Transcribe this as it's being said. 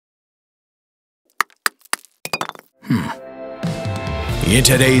In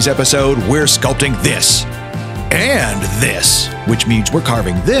today's episode, we're sculpting this and this, which means we're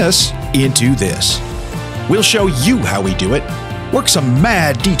carving this into this. We'll show you how we do it, work some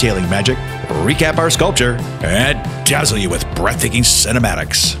mad detailing magic, recap our sculpture, and dazzle you with breathtaking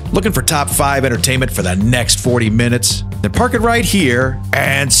cinematics. Looking for top 5 entertainment for the next 40 minutes? Then park it right here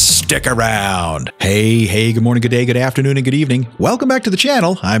and stick around. Hey, good morning, good day, good afternoon, and good evening. Welcome back to the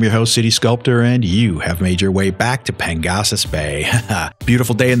channel. I'm your host, City Sculptor, and you have made your way back to Pengasas Bay.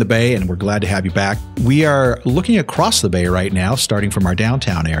 Beautiful day in the bay, and we're glad to have you back. We are looking across the bay right now, starting from our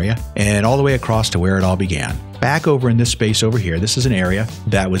downtown area, and all the way across to where it all began. Back over in this space over here, this is an area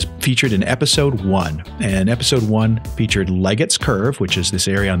that was featured in episode 1. And episode 1 featured Leggett's Curve, which is this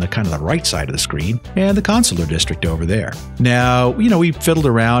area on the kind of the right side of the screen, and the Consular District over there. Now, we fiddled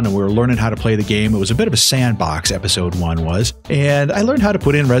around and we were learning how to play the game. It was a bit of a sandbox, episode 1 was. And I learned how to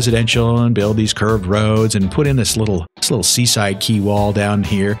put in residential and build these curved roads and put in this little seaside quay wall down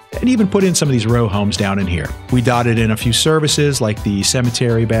here, and even put in some of these row homes down in here. We dotted in a few services like the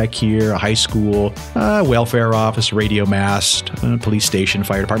cemetery back here, a high school, welfare office, radio mast, police station,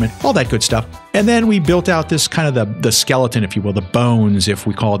 fire department, all that good stuff. And then we built out this kind of the skeleton, if you will, the bones, if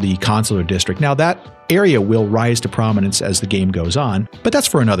we call it the Consular District. Now that area will rise to prominence as the game goes on, but that's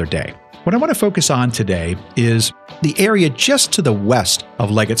for another day. What I want to focus on today is the area just to the west of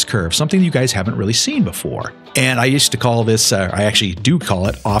Leggett's Curve, something you guys haven't really seen before. And I used to call this, I actually do call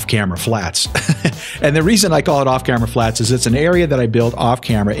it off-camera flats. And the reason I call it off-camera flats is it's an area that I built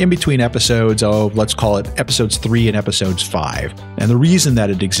off-camera in between episodes of, let's call it episodes 3 and episodes 5. And the reason that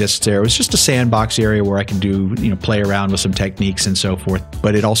it exists there was just a sandbox area where I can do, play around with some techniques and so forth,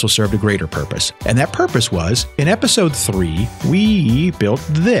 but it also served a greater purpose. And that purpose was, in episode 3, we built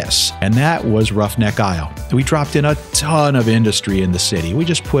this, and that was Roughneck Isle. We dropped in a ton of industry in the city. We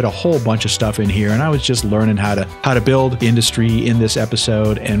just put a whole bunch of stuff in here, and I was just learning how to build industry in this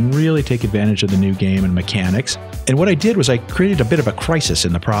episode and really take advantage of the new game and mechanics. And what I did was I created a bit of a crisis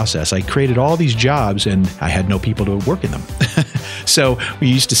in the process. I created all these jobs and I had no people to work in them. So we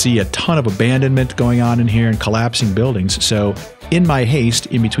used to see a ton of abandonment going on in here and collapsing buildings. So in my haste,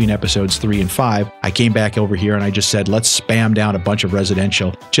 in between episodes 3 and 5, I came back over here and I just said, let's spam down a bunch of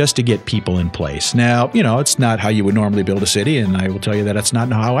residential just to get people in place. Now, it's not how you would normally build a city, and I will tell you that it's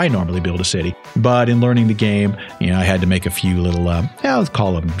not how I normally build a city. But in learning the game, I had to make a few little, let's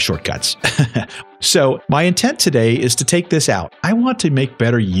call them shortcuts. So my intent today is to take this out. I want to make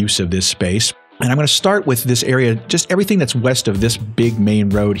better use of this space. And I'm going to start with this area, just everything that's west of this big main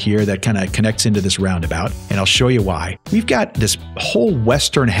road here that kind of connects into this roundabout. And I'll show you why. We've got this whole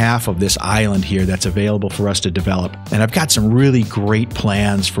western half of this island here that's available for us to develop. And I've got some really great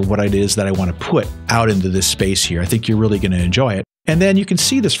plans for what it is that I want to put out into this space here. I think you're really going to enjoy it. And then you can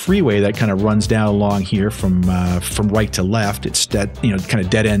see this freeway that kind of runs down along here from right to left. It's that, kind of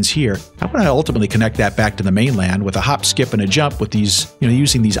dead ends here. I want to ultimately connect that back to the mainland with a hop, skip, and a jump with these,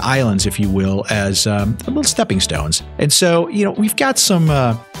 using these islands, if you will, as little stepping stones. And so, we've got some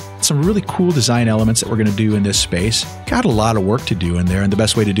really cool design elements that we're going to do in this space. Got a lot of work to do in there, and the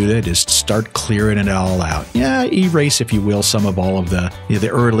best way to do that is start clearing it all out. Yeah, erase, if you will, some of all of the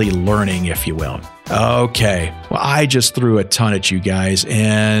early learning, if you will. Okay, well, I just threw a ton at you guys,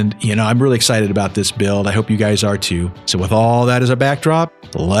 and I'm really excited about this build. I hope you guys are too. So with all that as a backdrop,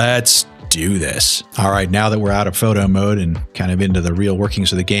 let's do this. All right, now that we're out of photo mode and kind of into the real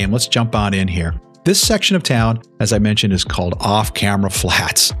workings of the game, let's jump on in here. This section of town, as I mentioned, is called Off-Camera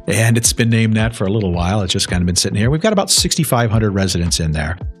Flats, and it's been named that for a little while. It's just kind of been sitting here. We've got about 6,500 residents in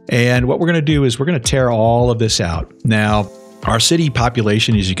there. And what we're going to do is we're going to tear all of this out. Now, our city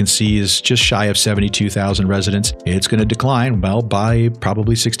population, as you can see, is just shy of 72,000 residents. It's going to decline, by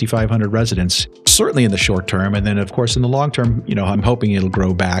probably 6,500 residents, certainly in the short term. And then, of course, in the long term, I'm hoping it'll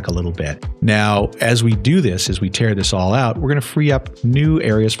grow back a little bit. Now, as we do this, as we tear this all out, we're going to free up new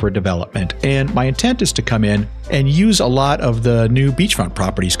areas for development. And my intent is to come in and use a lot of the new beachfront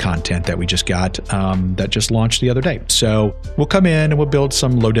properties content that we just got, that just launched the other day. So we'll come in and we'll build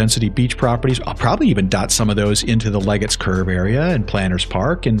some low-density beach properties. I'll probably even dot some of those into the Leggett's Curve area and Planters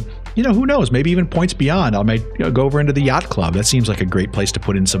Park, and who knows, maybe even points beyond. I might go over into the yacht club. That seems like a great place to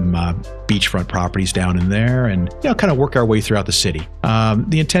put in some beachfront properties down in there, and kind of work our way throughout the city.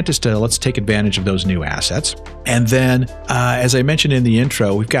 The intent is to let's take advantage of those new assets, and then as I mentioned in the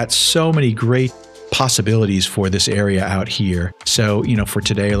intro, we've got so many great possibilities for this area out here. So, for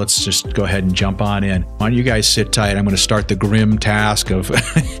today, let's just go ahead and jump on in. Why don't you guys sit tight? I'm going to start the grim task of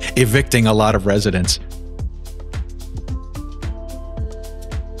evicting a lot of residents.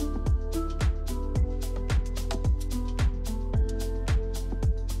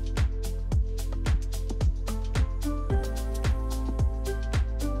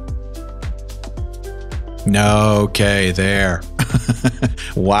 Okay, there.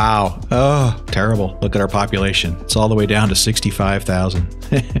 Wow. Oh, terrible. Look at our population. It's all the way down to 65,000.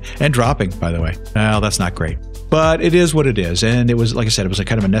 And dropping, by the way. Well, that's not great. But it is what it is. And it was, like I said, it was a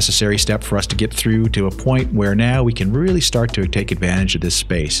kind of a necessary step for us to get through to a point where now we can really start to take advantage of this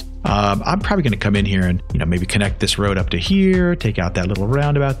space. I'm probably going to come in here and, maybe connect this road up to here, take out that little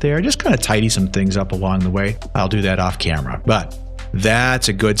roundabout there, just kind of tidy some things up along the way. I'll do that off camera. But that's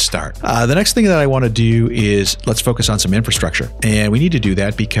a good start. The next thing that I want to do is let's focus on some infrastructure. And we need to do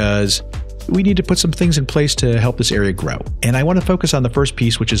that because we need to put some things in place to help this area grow. And I want to focus on the first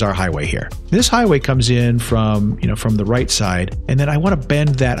piece, which is our highway here. This highway comes in from the right side, and then I want to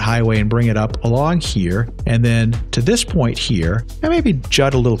bend that highway and bring it up along here, and then to this point here, and maybe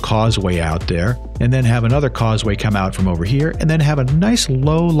jut a little causeway out there, and then have another causeway come out from over here, and then have a nice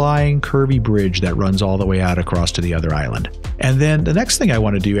low-lying curvy bridge that runs all the way out across to the other island. And then the next thing I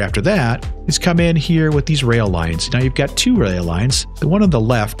want to do after that is come in here with these rail lines. Now you've got two rail lines. The one on the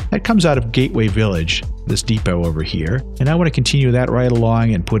left, that comes out of Gateway Village, this depot over here. And I want to continue that right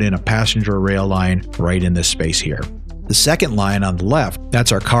along and put in a passenger rail line right in this space here. The second line on the left,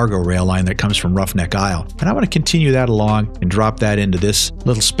 that's our cargo rail line that comes from Roughneck Isle. And I want to continue that along and drop that into this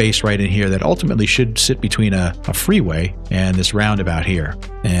little space right in here that ultimately should sit between a freeway and this roundabout here.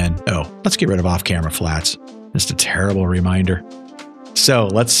 And, let's get rid of off-camera flats. Just a terrible reminder. So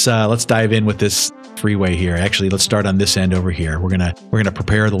let's dive in with this freeway here. Actually, let's start on this end over here. We're gonna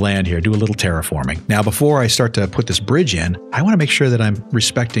prepare the land here, do a little terraforming. Now, before I start to put this bridge in, I want to make sure that I'm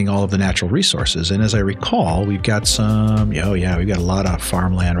respecting all of the natural resources. And as I recall, we've got some, we've got a lot of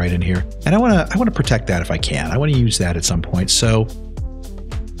farmland right in here, and I want to protect that if I can. I want to use that at some point. So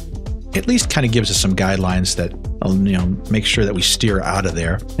at least kind of gives us some guidelines that make sure that we steer out of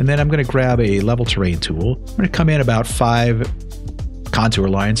there. And then I'm going to grab a level terrain tool. I'm going to come in about 5 contour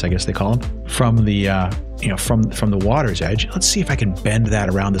lines, I guess they call them, from the from the water's edge. Let's see if I can bend that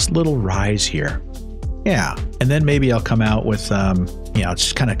around this little rise here. Yeah, and then maybe I'll come out with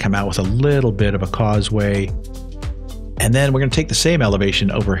just kind of come out with a little bit of a causeway. And then we're going to take the same elevation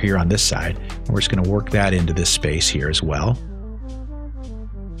over here on this side, and we're just going to work that into this space here as well.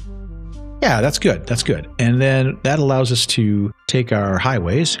 Yeah, that's good. That's good. And then that allows us to take our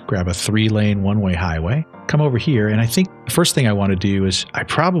highways, grab a 3-lane one-way highway, come over here. And I think the first thing I want to do is I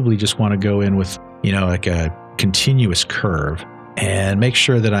probably just want to go in with, like a continuous curve and make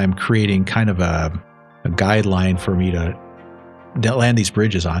sure that I'm creating kind of a guideline for me to land these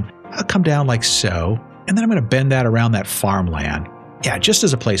bridges on. I'll come down like so, and then I'm going to bend that around that farmland. Yeah, just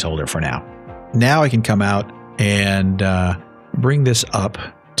as a placeholder for now. Now I can come out and bring this up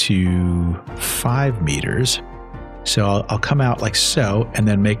to 5 meters. So I'll come out like so and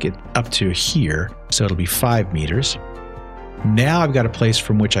then make it up to here. So it'll be 5 meters. Now I've got a place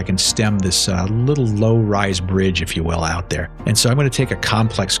from which I can stem this little low-rise bridge, if you will, out there. And so I'm going to take a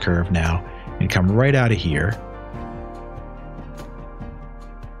complex curve now and come right out of here.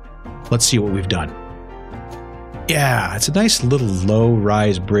 Let's see what we've done. Yeah, it's a nice little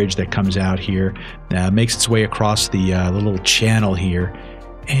low-rise bridge that comes out here. Makes its way across the little channel here.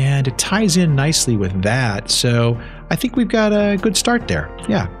 And it ties in nicely with that. So I think we've got a good start there.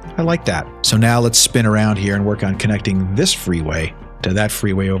 Yeah, I like that. So now let's spin around here and work on connecting this freeway to that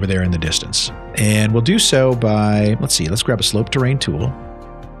freeway over there in the distance. And we'll do so by, let's grab a slope terrain tool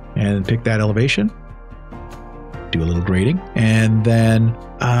and pick that elevation. Do a little grading. And then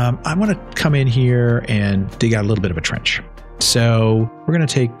I want to come in here and dig out a little bit of a trench. So we're going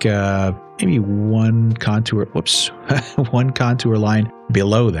to take maybe one contour line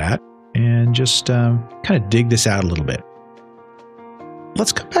below that and just kind of dig this out a little bit.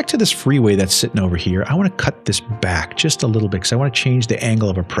 Let's come back to this freeway that's sitting over here. I want to cut this back just a little bit because I want to change the angle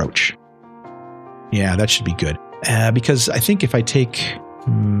of approach. Yeah, that should be good. Because I think if I take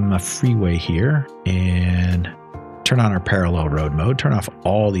a freeway here and turn on our parallel road mode, turn off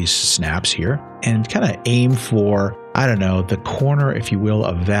all these snaps here, and kind of aim for, I don't know, the corner, if you will,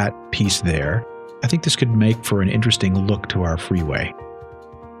 of that piece there. I think this could make for an interesting look to our freeway.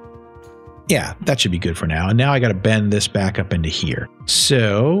 Yeah, that should be good for now. And now I got to bend this back up into here.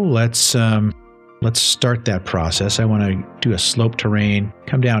 So let's start that process. I want to do a slope terrain,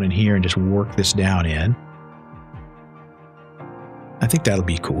 come down in here and just work this down in. I think that'll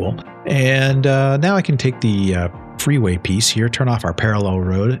be cool. And now I can take the freeway piece here, turn off our parallel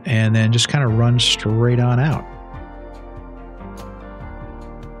road, and then just kind of run straight on out.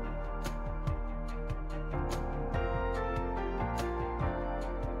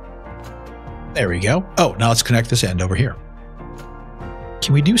 There we go. Oh, now let's connect this end over here.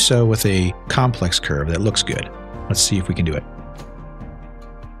 Can we do so with a complex curve that looks good? Let's see if we can do it.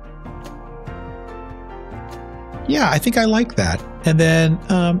 yeah, I think I like that. And then,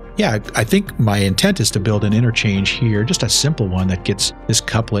 yeah, I think my intent is to build an interchange here, just a simple one that gets this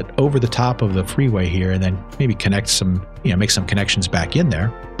couplet over the top of the freeway here, and then maybe connect some, make some connections back in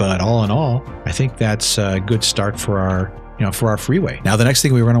there. But all in all, I think that's a good start for our for our freeway. Now, the next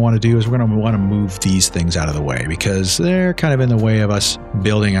thing we're going to want to do is we're going to want to move these things out of the way because they're kind of in the way of us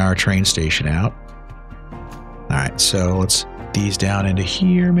building our train station out. All right, so let's these down into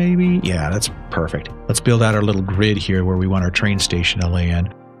here maybe. Yeah, that's perfect. Let's build out our little grid here where we want our train station to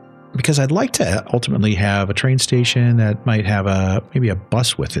land, because I'd like to ultimately have a train station that might have maybe a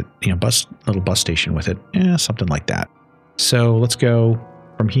bus with it, little bus station with it, something like that. So let's go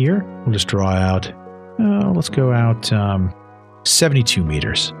from here. We'll just draw out, let's go out 72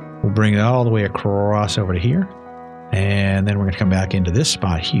 meters. We'll bring it all the way across over to here, and then we're going to come back into this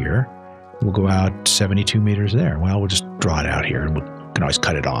spot here. We'll go out 72 meters there. Well, we'll just draw it out here, and we can always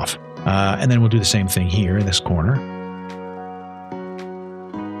cut it off. And then we'll do the same thing here in this corner.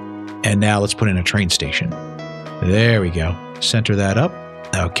 And now let's put in a train station. There we go. Center that up.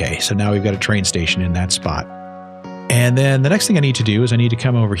 Okay, so now we've got a train station in that spot. And then the next thing I need to do is I need to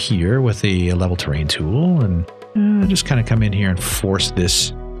come over here with the level terrain tool and just kind of come in here and force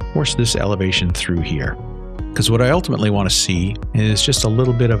this elevation through here. Because what I ultimately want to see is just a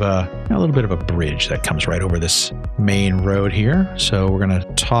little bit of a bridge that comes right over this main road here. So we're going to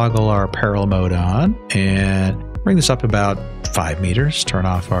toggle our parallel mode on and bring this up about 5 meters. Turn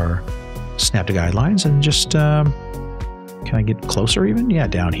off our snap to guidelines and just can I get closer even? Yeah,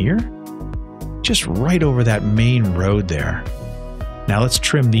 down here. Just right over that main road there. Now let's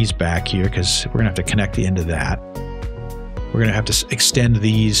trim these back here because we're going to have to connect the end of that. We're going to have to extend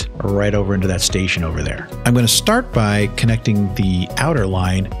these right over into that station over there. I'm going to start by connecting the outer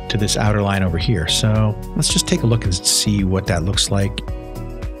line to this outer line over here. So let's just take a look and see what that looks like.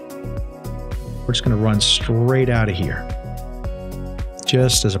 We're just going to run straight out of here,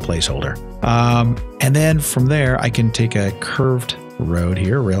 just as a placeholder. And then from there, I can take a curved road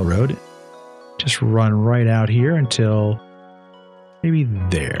here, railroad, just run right out here until maybe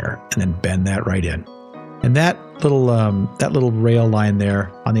there, and then bend that right in. And that little rail line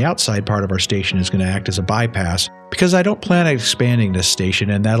there on the outside part of our station is going to act as a bypass because I don't plan on expanding this station,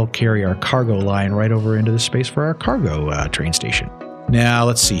 and that'll carry our cargo line right over into the space for our cargo train station. Now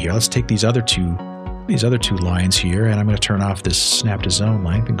let's see here. Let's take these other two lines here, and I'm going to turn off this snap to zone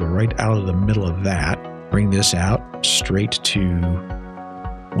length and go right out of the middle of that. Bring this out straight to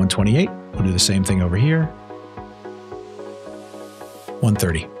 128. We'll do the same thing over here.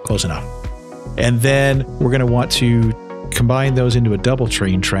 130. Close enough. And then we're going to want to combine those into a double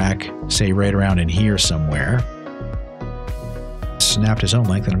train track, say right around in here somewhere. Snap to zone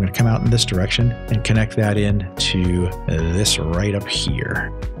length, and I'm going to come out in this direction and connect that in to this right up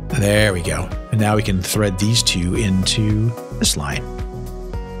here. There we go. And now we can thread these two into this line.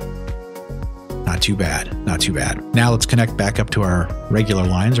 Not too bad. Not too bad. Now let's connect back up to our regular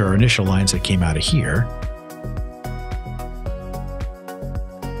lines, or our initial lines that came out of here.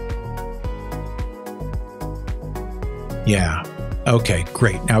 Yeah. Okay,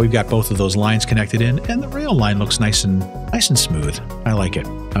 great. Now we've got both of those lines connected in, and the rail line looks nice and smooth. I like it.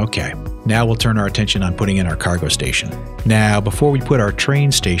 Okay. Now we'll turn our attention on putting in our cargo station. Now, before we put our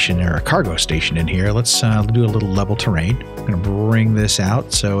train station or our cargo station in here, let's do a little level terrain. I'm going to bring this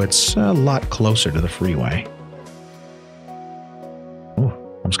out so it's a lot closer to the freeway. Oh,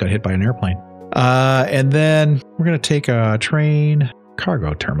 almost got hit by an airplane. And then we're going to take a train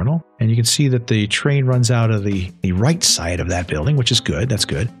cargo terminal, and you can see that the train runs out of the right side of that building, which is good. That's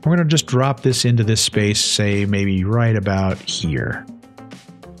good. We're going to just drop this into this space, say maybe right about here.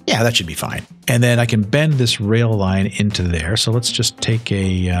 Yeah, that should be fine. And then I can bend this rail line into there. So let's just take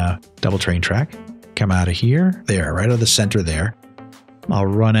a double train track, come out of here, there, right out of the center there. I'll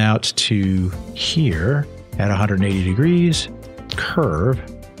run out to here at 180 degrees, curve.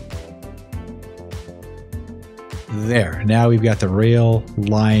 There, now we've got the rail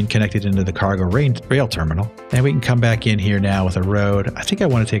line connected into the cargo rail terminal. And we can come back in here now with a road. I think I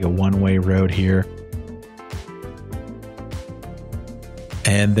want to take a one-way road here.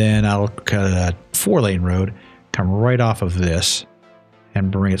 And then I'll cut a 4-lane road, come right off of this, and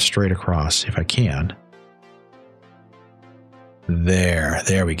bring it straight across if I can.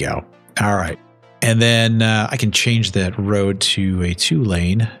 There we go. All right. And then I can change that road to a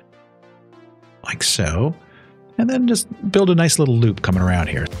 2-lane, like so. And then just build a nice little loop coming around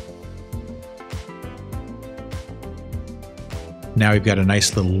here. Now we've got a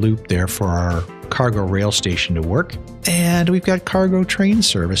nice little loop there for our cargo rail station to work. And we've got cargo train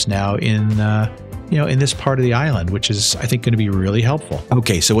service now in in this part of the island, which is, I think, going to be really helpful.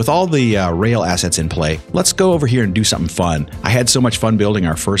 Okay, so with all the rail assets in play, let's go over here and do something fun. I had so much fun building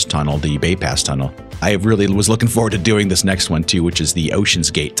our first tunnel, the Bay Pass tunnel. I really was looking forward to doing this next one too, which is the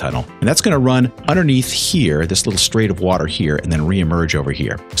Ocean's Gate tunnel. And that's going to run underneath here, this little strait of water here, and then re-emerge over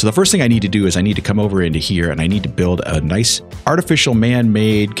here. So the first thing I need to do is I need to come over into here and I need to build a nice artificial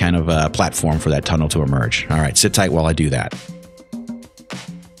man-made kind of platform for that tunnel to emerge. All right, sit tight while I do that.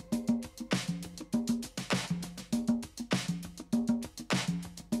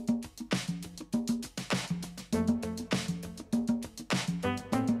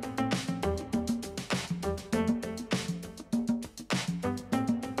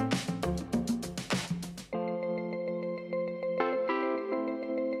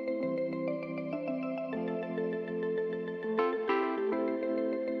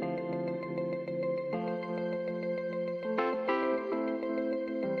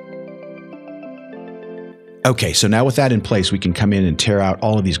 Okay, so now with that in place, we can come in and tear out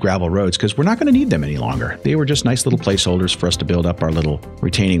all of these gravel roads because we're not going to need them any longer. They were just nice little placeholders for us to build up our little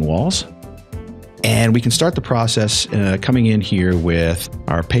retaining walls. And we can start the process coming in here with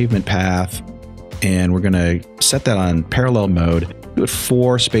our pavement path, and we're going to set that on parallel mode. Do it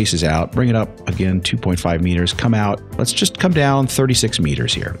 4 spaces out, bring it up again 2.5 meters, come out. Let's just come down 36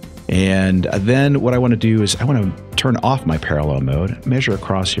 meters here. And then what I want to do is I want to turn off my parallel mode, measure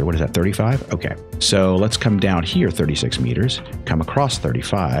across here. What is that, 35? Okay, so let's come down here 36 meters, come across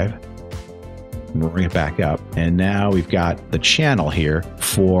 35, bring it back up. And now we've got the channel here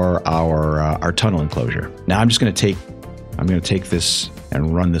for our tunnel enclosure. Now I'm going to take this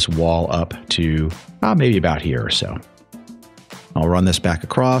and run this wall up to maybe about here or so. I'll run this back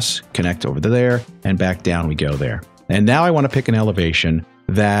across, connect over to there, and back down we go there. And now I want to pick an elevation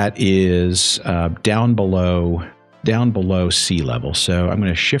that is down below sea level. So I'm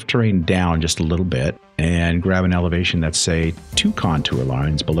going to shift terrain down just a little bit and grab an elevation that's, say, 2 contour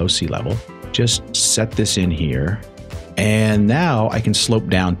lines below sea level. Just set this in here. And now I can slope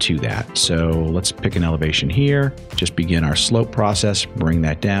down to that. So let's pick an elevation here, just begin our slope process, bring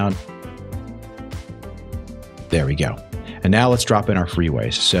that down. There we go. And now let's drop in our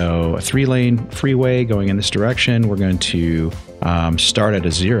freeways. So a 3-lane freeway going in this direction. We're going to start at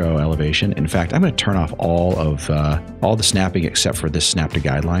a 0 elevation. In fact, I'm going to turn off all the snapping except for this snap to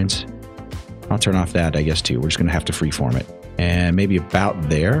guidelines. I'll turn off that, I guess, too. We're just going to have to freeform it. And maybe about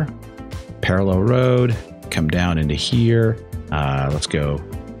there. Parallel road, come down into here. Let's go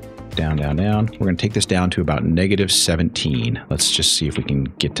down, down, down. We're going to take this down to about -17. Let's just see if we can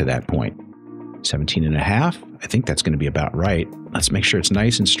get to that point. 17.5. I think that's going to be about right. Let's make sure it's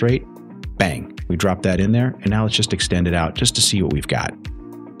nice and straight. Bang. We drop that in there. And now let's just extend it out just to see what we've got.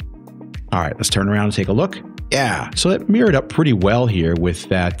 All right, let's turn around and take a look. Yeah, so it mirrored up pretty well here with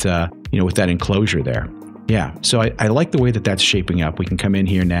that, with that enclosure there. Yeah, so I like the way that that's shaping up. We can come in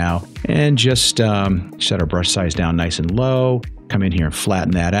here now and just set our brush size down nice and low. Come in here and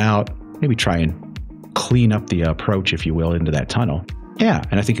flatten that out. Maybe try and clean up the approach, if you will, into that tunnel. Yeah,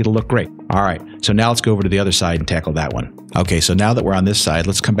 and I think it'll look great. All right, so now let's go over to the other side and tackle that one. Okay, so now that we're on this side,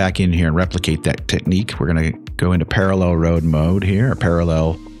 let's come back in here and replicate that technique. We're going to go into parallel road mode here, or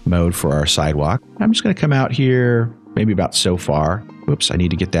parallel mode for our sidewalk. I'm just going to come out here, maybe about so far. Whoops, I need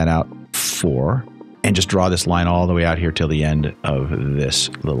to get that out 4. And just draw this line all the way out here till the end of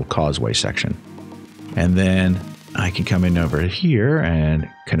this little causeway section. And then I can come in over here and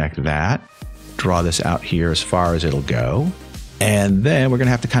connect that. Draw this out here as far as it'll go. And then we're going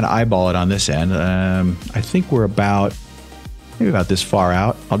to have to kind of eyeball it on this end. I think we're maybe about this far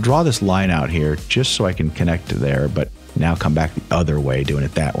out. I'll draw this line out here just so I can connect to there, but now come back the other way, doing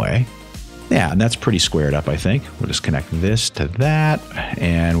it that way. Yeah, and that's pretty squared up, I think. We'll just connect this to that,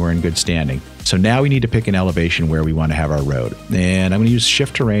 and we're in good standing. So now we need to pick an elevation where we want to have our road. And I'm going to use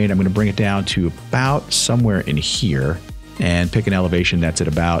shift terrain. I'm going to bring it down to about somewhere in here and pick an elevation that's at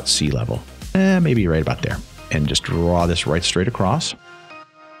about sea level. Maybe right about there. And just draw this right straight across.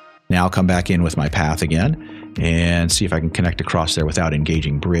 Now I'll come back in with my path again and see if I can connect across there without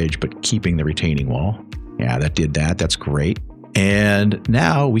engaging bridge, but keeping the retaining wall. Yeah, that did that. That's great. And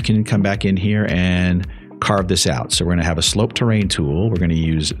now we can come back in here and carve this out. So we're going to have a slope terrain tool. We're going to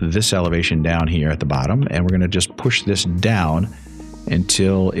use this elevation down here at the bottom, and we're going to just push this down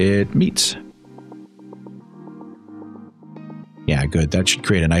until it meets. Yeah, good. That should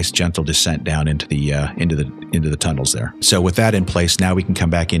create a nice gentle descent down into the tunnels there. So with that in place, now we can come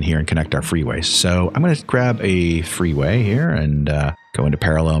back in here and connect our freeways. So I'm going to grab a freeway here and go into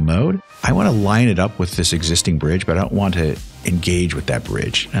parallel mode. I want to line it up with this existing bridge, but I don't want to engage with that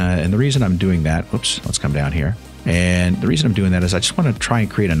bridge. And the reason I'm doing that, whoops, let's come down here. And the reason I'm doing that is I just want to try and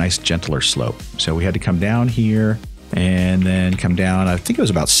create a nice gentler slope. So we had to come down here and then come down, I think it was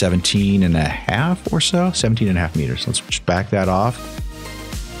about 17 and a half or so, 17 and a half meters. Let's just back that off.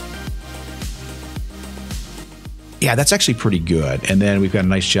 Yeah, that's actually pretty good. And then we've got a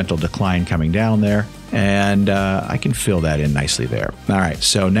nice gentle decline coming down there. And I can fill that in nicely there. All right,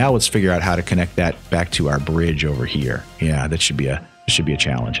 so now let's figure out how to connect that back to our bridge over here. Yeah, that should be a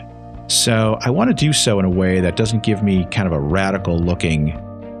challenge. So I want to do so in a way that doesn't give me kind of a radical looking,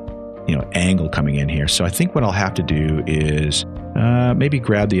 angle coming in here. So I think what I'll have to do is maybe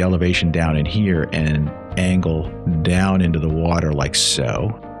grab the elevation down in here and angle down into the water like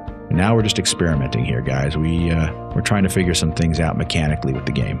so. And now we're just experimenting here, guys. We're trying to figure some things out mechanically with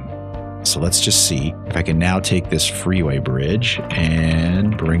the game. So let's just see if I can now take this freeway bridge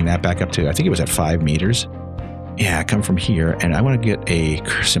and bring that back up to, I think it was at 5 meters. Yeah, come from here, and I want to get a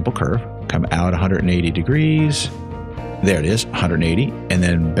simple curve. Come out 180 degrees. There it is, 180. And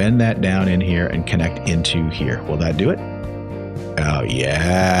then bend that down in here and connect into here. Will that do it? Oh,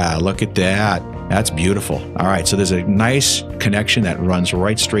 yeah, look at that. That's beautiful. All right, so there's a nice connection that runs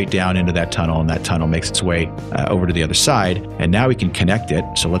right straight down into that tunnel, and that tunnel makes its way over to the other side. And now we can connect it.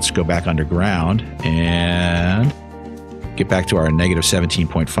 So let's go back underground and get back to our negative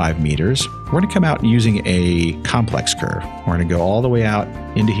 17.5 meters. We're going to come out using a complex curve. We're going to go all the way out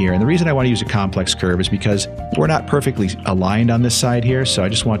into here. And the reason I want to use a complex curve is because we're not perfectly aligned on this side here. So I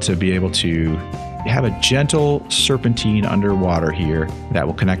just want to be able to have a gentle serpentine underwater here that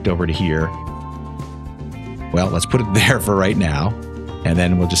will connect over to here. Well, let's put it there for right now. And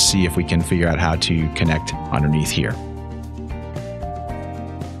then we'll just see if we can figure out how to connect underneath here.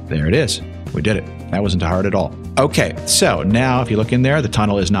 There it is. We did it. That wasn't hard at all. Okay, so now if you look in there, the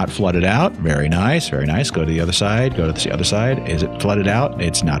tunnel is not flooded out. Very nice, very nice. Go to the other side, go to the other side. Is it flooded out?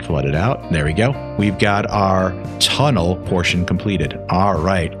 It's not flooded out. There we go. We've got our tunnel portion completed. All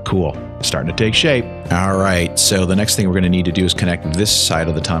right, cool. Starting to take shape. All right, so the next thing we're going to need to do is connect this side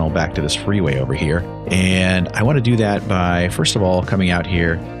of the tunnel back to this freeway over here. And I want to do that by, first of all, coming out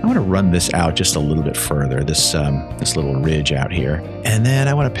here. I want to run this out just a little bit further, this little ridge out here. And then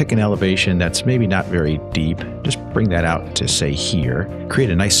I want to pick an elevation that's maybe not very deep. Just bring that out to, say, here.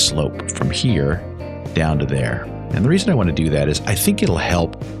 Create a nice slope from here down to there. And the reason I want to do that is I think it'll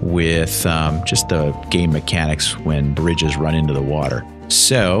help with just the game mechanics when bridges run into the water.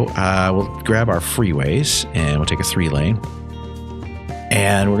 So we'll grab our freeways and we'll take a 3-lane.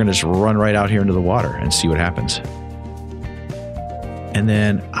 And we're going to just run right out here into the water and see what happens. And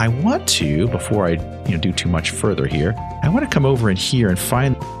then I want to, before I do too much further here, I want to come over in here and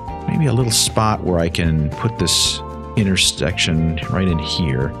find maybe a little spot where I can put this intersection right in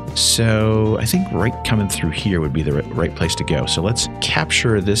here. So I think right coming through here would be the right place to go. So let's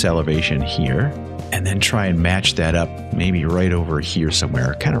capture this elevation here and then try and match that up maybe right over here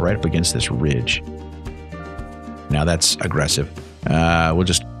somewhere, kind of right up against this ridge. Now that's aggressive. We'll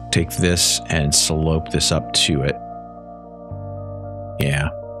just take this and slope this up to it. Yeah,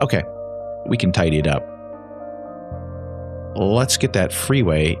 okay. We can tidy it up. Let's get that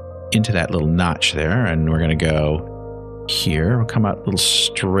freeway into that little notch there, and we're going to go here. We'll come out a little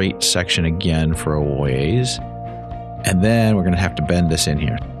straight section again for a ways, and then we're going to have to bend this in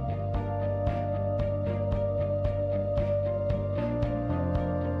here.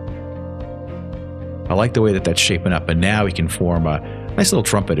 I like the way that that's shaping up, and now we can form a nice little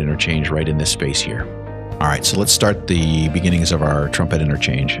trumpet interchange right in this space here. All right, so let's start the beginnings of our trumpet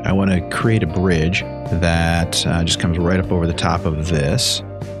interchange. I want to create a bridge that just comes right up over the top of this.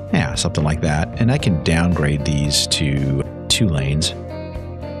 Yeah, something like that. And I can downgrade these to 2 lanes.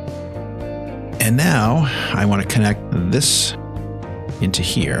 And now I want to connect this into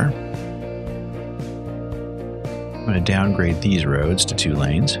here. I'm going to downgrade these roads to 2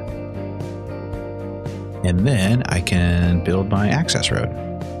 lanes. And then I can build my access road.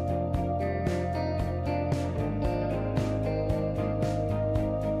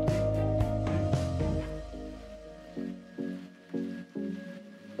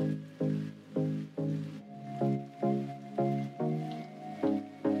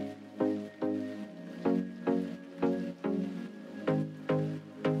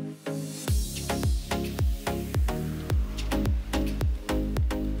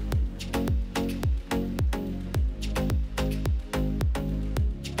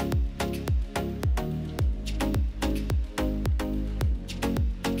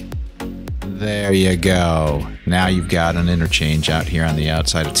 There you go. Now you've got an interchange out here on the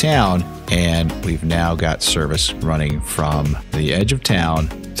outside of town, and we've now got service running from the edge of town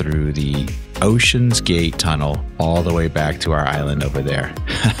through the Ocean's Gate Tunnel all the way back to our island over there.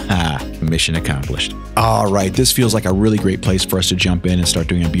 Mission accomplished. All right, this feels like a really great place for us to jump in and start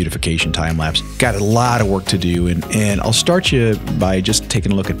doing a beautification time lapse. Got a lot of work to do, and I'll start you by just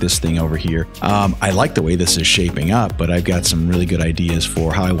taking a look at this thing over here. I like the way this is shaping up, but I've got some really good ideas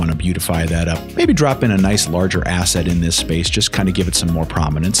for how I want to beautify that up. Maybe drop in a nice larger asset in this space, just kind of give it some more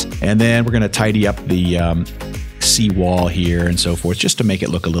prominence. And then we're going to tidy up the seawall here and so forth, just to make it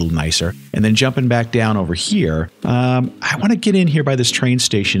look a little nicer. And then jumping back down over here, I want to get in here by this train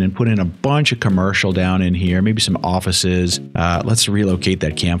station and put in a bunch of commercial down in here, maybe some offices. Let's relocate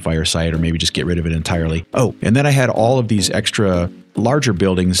that campfire site, or maybe just get rid of it entirely. Oh, and then I had all of these extra larger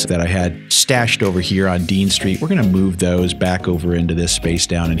buildings that I had stashed over here on Dean Street. We're going to move those back over into this space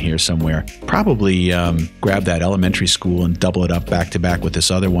down in here somewhere. Probably grab that elementary school and double it up back to back with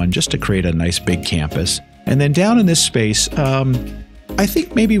this other one, just to create a nice big campus. And then down in this space, I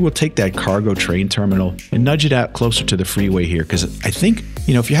think maybe we'll take that cargo train terminal and nudge it out closer to the freeway here, because I think,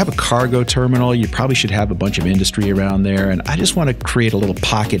 you know, if you have a cargo terminal, you probably should have a bunch of industry around there, and I just want to create a little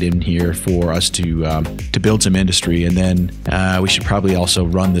pocket in here for us to build some industry. And then we should probably also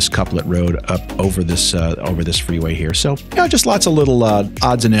run this couplet road up over this freeway here. So, you know, just lots of little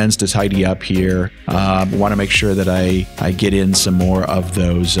odds and ends to tidy up here. Want to make sure that I get in some more of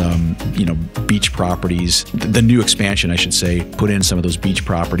those, you know, beach properties. The new expansion, I should say, put in some of those beach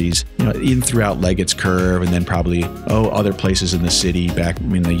properties, you know, in throughout Leggett's Curve, and then probably, other places in the city, back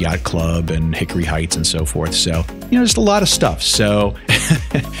in the Yacht Club and Hickory Heights and so forth. So, you know, just a lot of stuff. So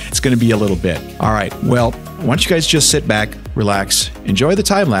it's going to be a little bit. All right. Well, why don't you guys just sit back, relax, enjoy the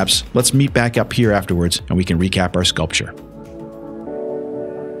time lapse. Let's meet back up here afterwards, and we can recap our sculpture.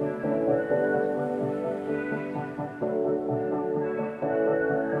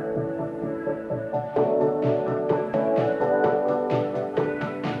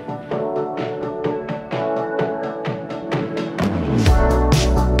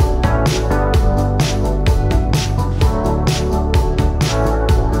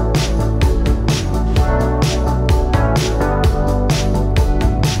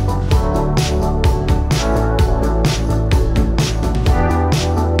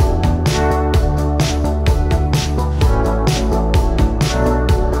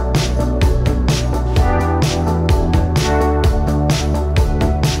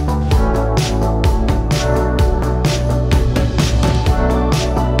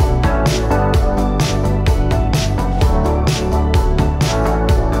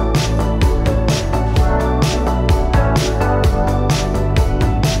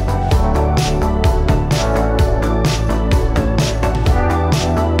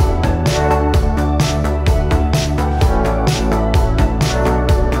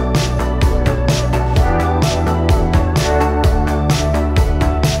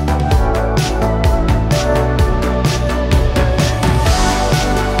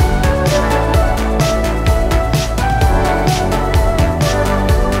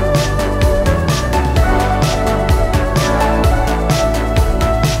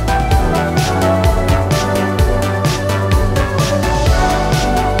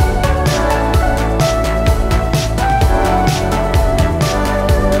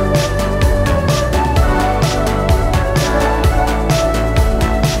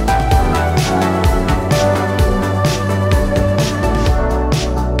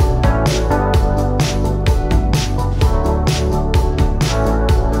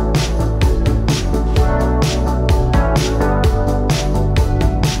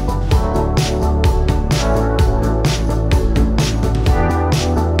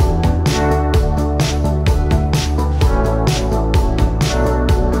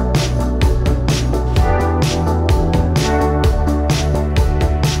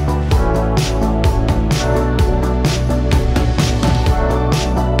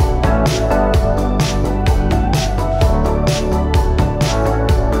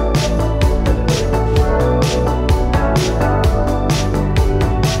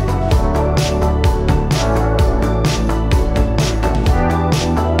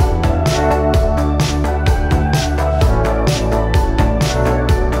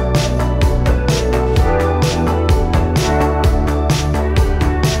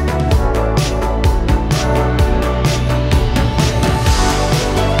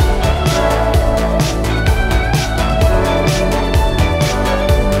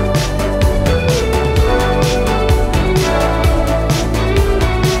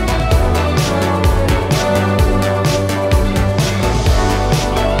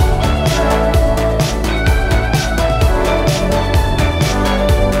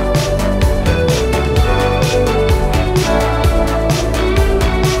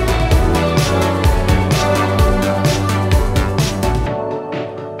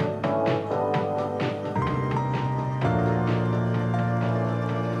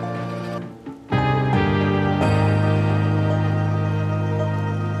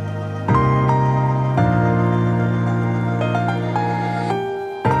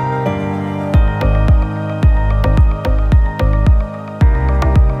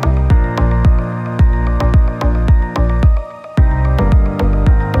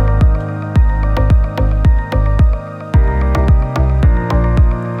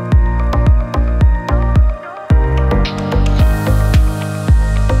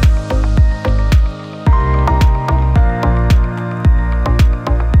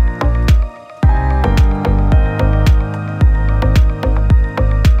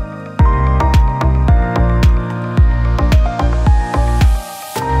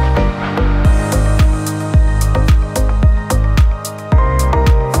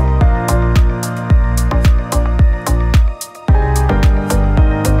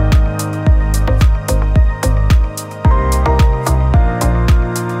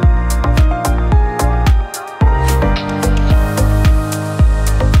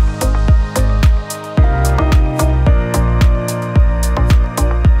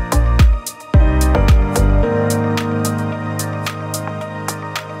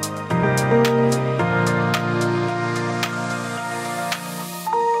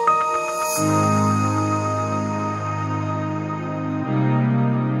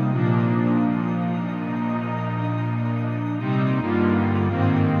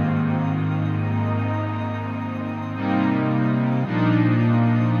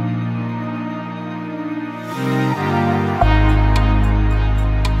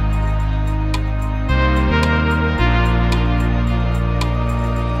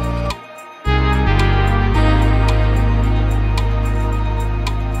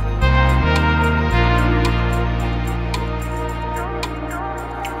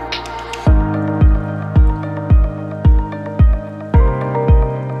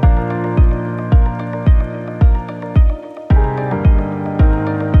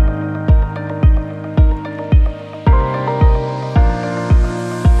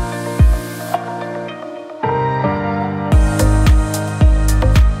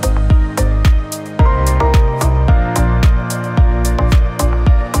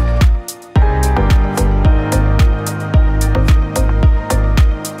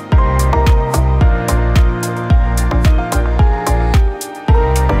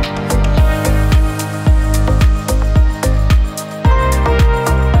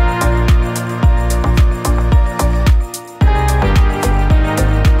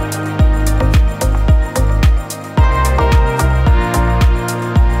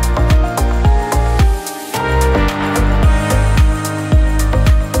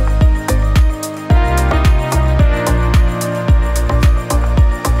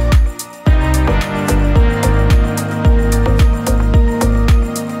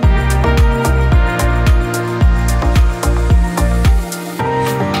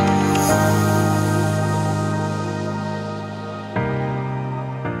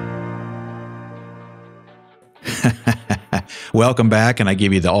 Welcome back, and I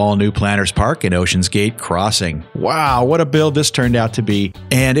give you the all-new Planters Park and Ocean's Gate Crossing. Wow, what a build this turned out to be,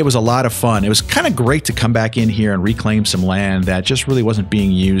 and it was a lot of fun. It was kind of great to come back in here and reclaim some land that just really wasn't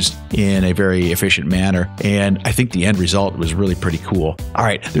being used in a very efficient manner, and I think the end result was really pretty cool. All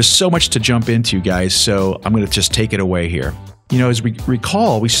right, there's so much to jump into, guys, so I'm going to just take it away here. You know, as we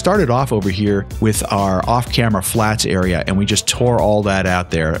recall, we started off over here with our off-camera flats area, and we just tore all that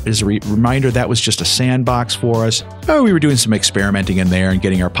out there. As a reminder, that was just a sandbox for us. We were doing some experimenting in there and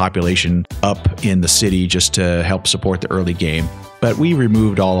getting our population up in the city just to help support the early game. But we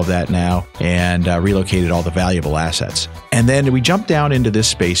removed all of that now and relocated all the valuable assets. And then we jumped down into this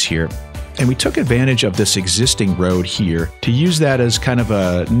space here. And we took advantage of this existing road here to use that as kind of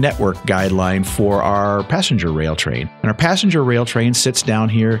a network guideline for our passenger rail train. And our passenger rail train sits down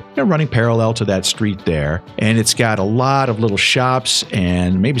here, running parallel to that street there. And it's got a lot of little shops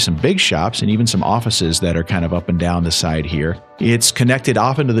and maybe some big shops and even some offices that are kind of up and down the side here. It's connected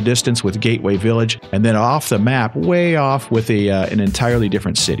off into the distance with Gateway Village, and then off the map, way off with an entirely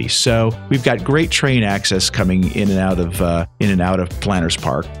different city. So we've got great train access coming in and out of Planters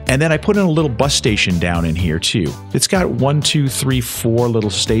Park. And then I put in a little bus station down in here too. It's got 1, 2, 3, 4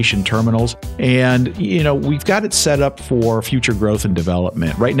 little station terminals, and we've got it set up for future growth and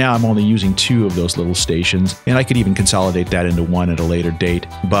development. Right now, I'm only using 2 of those little stations, and I could even consolidate that into 1 at a later date.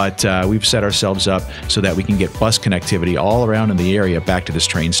 But we've set ourselves up so that we can get bus connectivity all around in the area back to this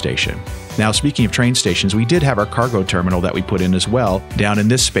train station. Now, speaking of train stations, we did have our cargo terminal that we put in as well down in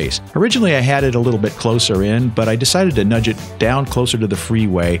this space. Originally, I had it a little bit closer in, but I decided to nudge it down closer to the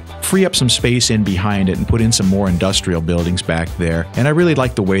freeway, free up some space in behind it, and put in some more industrial buildings back there. And I really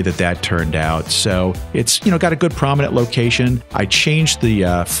like the way that turned out. So it's got a good prominent location. I changed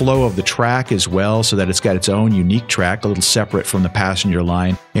the flow of the track as well so that it's got its own unique track, a little separate from the passenger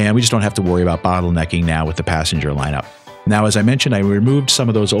line. And we just don't have to worry about bottlenecking now with the passenger lineup. Now, as I mentioned, I removed some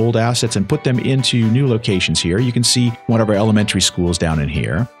of those old assets and put them into new locations here. You can see one of our elementary schools down in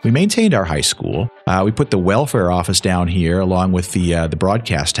here. We maintained our high school. We put the welfare office down here along with the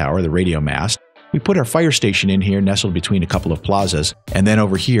broadcast tower, the radio mast. We put our fire station in here, nestled between a couple of plazas. And then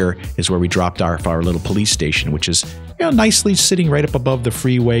over here is where we dropped our little police station, which is nicely sitting right up above the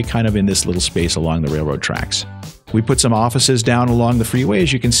freeway, kind of in this little space along the railroad tracks. We put some offices down along the freeway,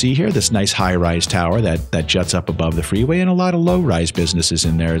 as you can see here, this nice high-rise tower that juts up above the freeway, and a lot of low-rise businesses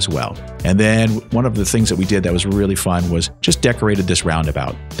in there as well. And then one of the things that we did that was really fun was just decorated this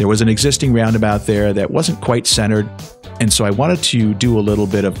roundabout. There was an existing roundabout there that wasn't quite centered, and so I wanted to do a little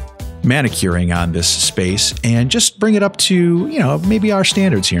bit of manicuring on this space and just bring it up to, maybe our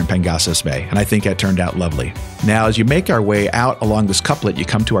standards here in Pengasas Bay. And I think that turned out lovely. Now, as you make our way out along this couplet, you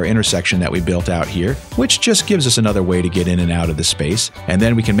come to our intersection that we built out here, which just gives us another way to get in and out of the space. And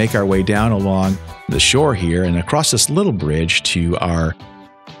then we can make our way down along the shore here and across this little bridge to our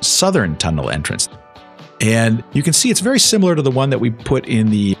southern tunnel entrance. And you can see it's very similar to the one that we put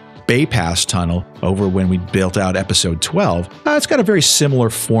in the Bay Pass tunnel over when we built out episode 12. It's got a very similar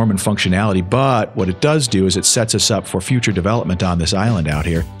form and functionality, but what it does do is it sets us up for future development on this island out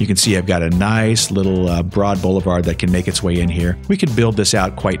here. You can see I've got a nice little broad boulevard that can make its way in here. We could build this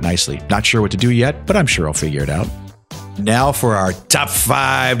out quite nicely. Not sure what to do yet, but I'm sure I'll figure it out. Now for our top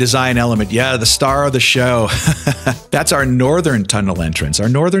 5 design element. Yeah, the star of the show. That's our northern tunnel entrance. Our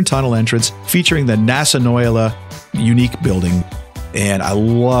northern tunnel entrance featuring the Näsinneula unique building. And I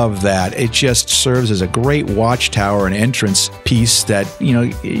love that. It just serves as a great watchtower and entrance piece that,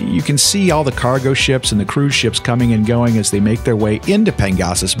 you can see all the cargo ships and the cruise ships coming and going as they make their way into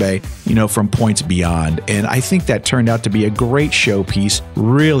Pengasas Bay, from points beyond. And I think that turned out to be a great showpiece,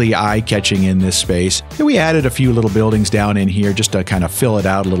 really eye-catching in this space. And we added a few little buildings down in here just to kind of fill it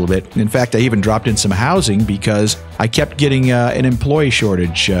out a little bit. In fact, I even dropped in some housing because I kept getting an employee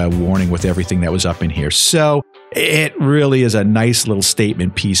shortage warning with everything that was up in here. So it really is a nice little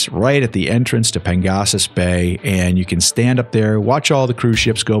statement piece right at the entrance to Pengasas Bay, and you can stand up there, watch all the cruise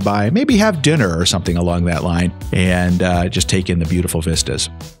ships go by, maybe have dinner or something along that line, and just take in the beautiful vistas.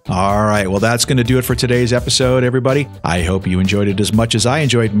 All right, well, that's going to do it for today's episode, everybody. I hope you enjoyed it as much as I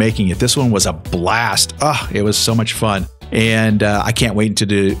enjoyed making it. This one was a blast. It was so much fun. And I can't wait to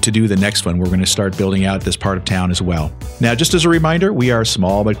do the next one. We're going to start building out this part of town as well. Now, just as a reminder, we are a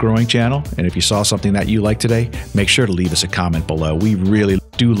small but growing channel. And if you saw something that you liked today, make sure to leave us a comment below. We really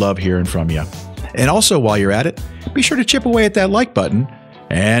do love hearing from you. And also, while you're at it, be sure to chip away at that like button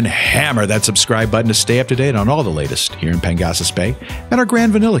and hammer that subscribe button to stay up to date on all the latest here in Pengasas Bay and our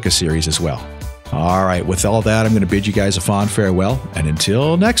Grand Vanillica series as well. All right, with all that, I'm going to bid you guys a fond farewell. And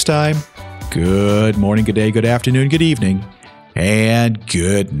until next time, good morning, good day, good afternoon, good evening, and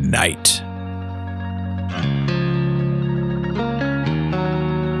good night.